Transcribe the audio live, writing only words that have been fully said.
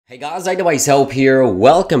Hey guys, iDevice Help here.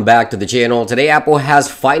 Welcome back to the channel. Today Apple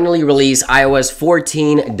has finally released iOS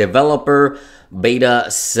 14 Developer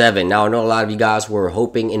Beta 7. Now I know a lot of you guys were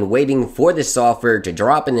hoping and waiting for this software to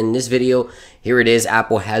drop, and in this video, here it is.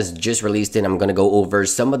 Apple has just released it. I'm going to go over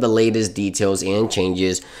some of the latest details and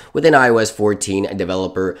changes within iOS 14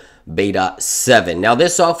 Developer Beta 7. Now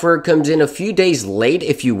this software comes in a few days late,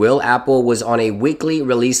 if you will. Apple was on a weekly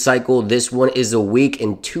release cycle. This one is a week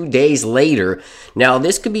and 2 days later. Now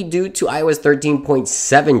this could be due to iOS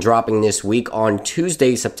 13.7 dropping this week on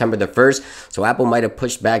Tuesday, September the 1st. So Apple might have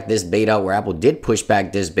pushed back this beta, or Apple did push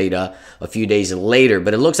back this beta a few days later.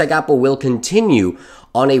 But it looks like Apple will continue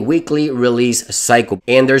on a weekly release cycle.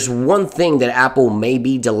 And there's one thing that Apple may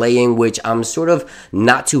be delaying, which I'm sort of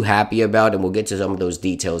not too happy about, and we'll get to some of those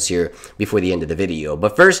details here before the end of the video.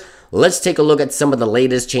 But first, let's take a look at some of the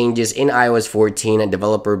latest changes in iOS 14 and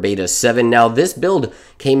Developer Beta 7. Now, this build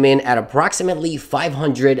came in at approximately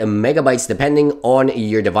 500 megabytes depending on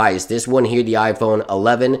your device. This one here, the iPhone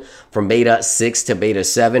 11, from Beta 6 to Beta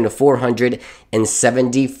 7,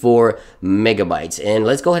 474 megabytes. And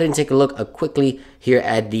let's go ahead and take a look quickly here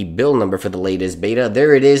at the build number for the latest beta.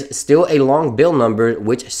 There it is, still a long build number,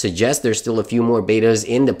 which suggests there's still a few more betas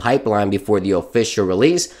in the pipeline before the official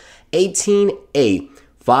release.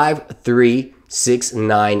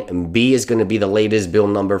 18A5369B is going to be the latest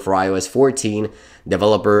build number for iOS 14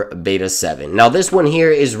 Developer Beta 7. Now this one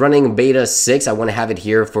here is running Beta 6. I want to have it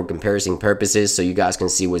here for comparison purposes so you guys can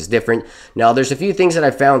see what's different. Now there's a few things that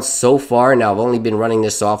I found so far. Now I've only been running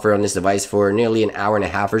this software on this device for nearly an hour and a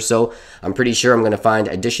half or so. I'm pretty sure I'm going to find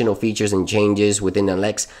additional features and changes within the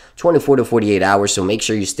next 24 to 48 hours, so make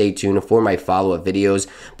sure you stay tuned for my follow-up videos.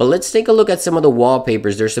 But let's take a look at some of the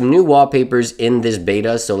wallpapers. There's some new wallpapers in this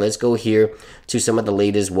beta, so let's go here to some of the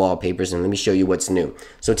latest wallpapers and let me show you what's new.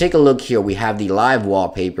 So take a look here. We have the live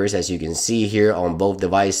wallpapers, as you can see here on both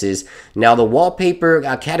devices. Now the wallpaper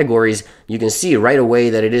categories, you can see right away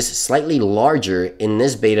that it is slightly larger in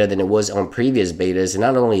this beta than it was on previous betas. And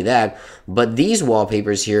not only that, but these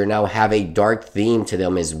wallpapers here now have a dark theme to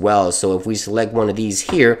them as well. So if we select one of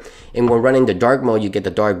these here and we're running the dark mode, you get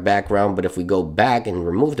the dark background. But if we go back and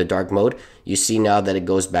remove the dark mode, you see now that it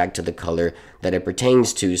goes back to the color that it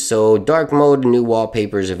pertains to. So dark mode, new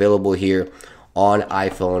wallpapers available here on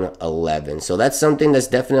iPhone 11. So that's something that's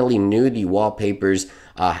definitely new. The wallpapers,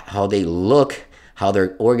 how they look, how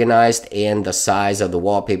they're organized, and the size of the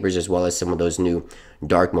wallpapers, as well as some of those new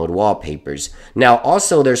dark mode wallpapers. Now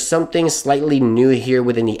also there's something slightly new here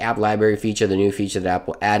within the app library feature, the new feature that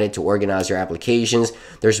Apple added to organize your applications.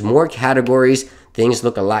 There's more categories. Things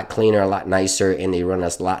look a lot cleaner, a lot nicer, and they run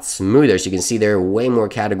a lot smoother. So you can see there are way more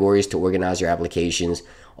categories to organize your applications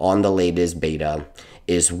on the latest beta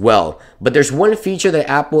as well. But there's one feature that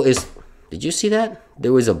Apple is, did you see that?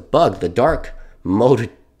 There was a bug, the dark mode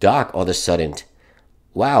dock all of a sudden.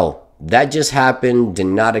 Wow, that just happened. Did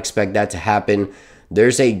not expect that to happen.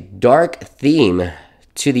 There's a dark theme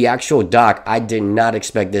to the actual dock. I did not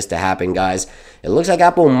expect this to happen, guys. It looks like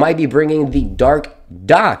Apple might be bringing the dark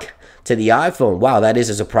dock to the iPhone. Wow, that is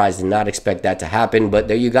a surprise. Did not expect that to happen, but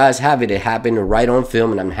there you guys have it. It happened right on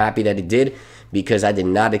film, and I'm happy that it did, because I did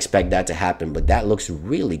not expect that to happen. But that looks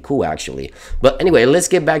really cool, actually. But anyway, let's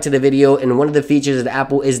get back to the video. And one of the features that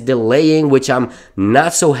Apple is delaying, which I'm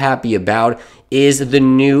not so happy about, is the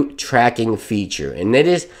new tracking feature. And it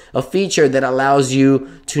is a feature that allows you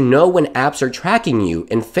to know when apps are tracking you.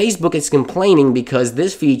 And Facebook is complaining because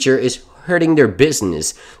this feature is hurting their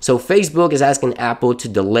business. So Facebook is asking Apple to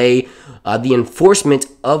delay the enforcement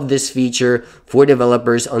of this feature for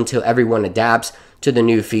developers until everyone adapts to the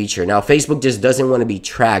new feature. Now, Facebook just doesn't want to be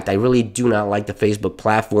tracked. I really do not like the Facebook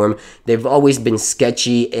platform. They've always been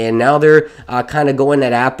sketchy, and now they're kind of going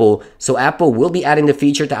at Apple. So Apple will be adding the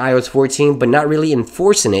feature to iOS 14, but not really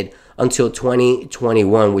enforcing it until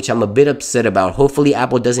 2021, which I'm a bit upset about. Hopefully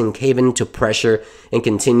Apple doesn't cave into pressure and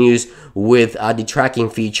continues with the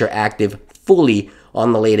tracking feature active fully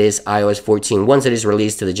on the latest iOS 14 once it is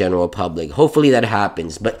released to the general public. Hopefully that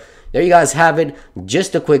happens. But there you guys have it.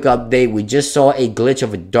 Just a quick update. We just saw a glitch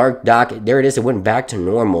of a dark dock. There it is. It went back to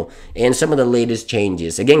normal. And some of the latest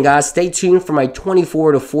changes. Again, guys, stay tuned for my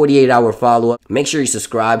 24 to 48 hour follow-up. Make sure you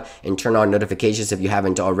subscribe and turn on notifications if you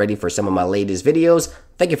haven't already for some of my latest videos.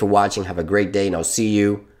 Thank you for watching. Have a great day, and I'll see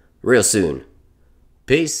you real soon.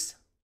 Peace.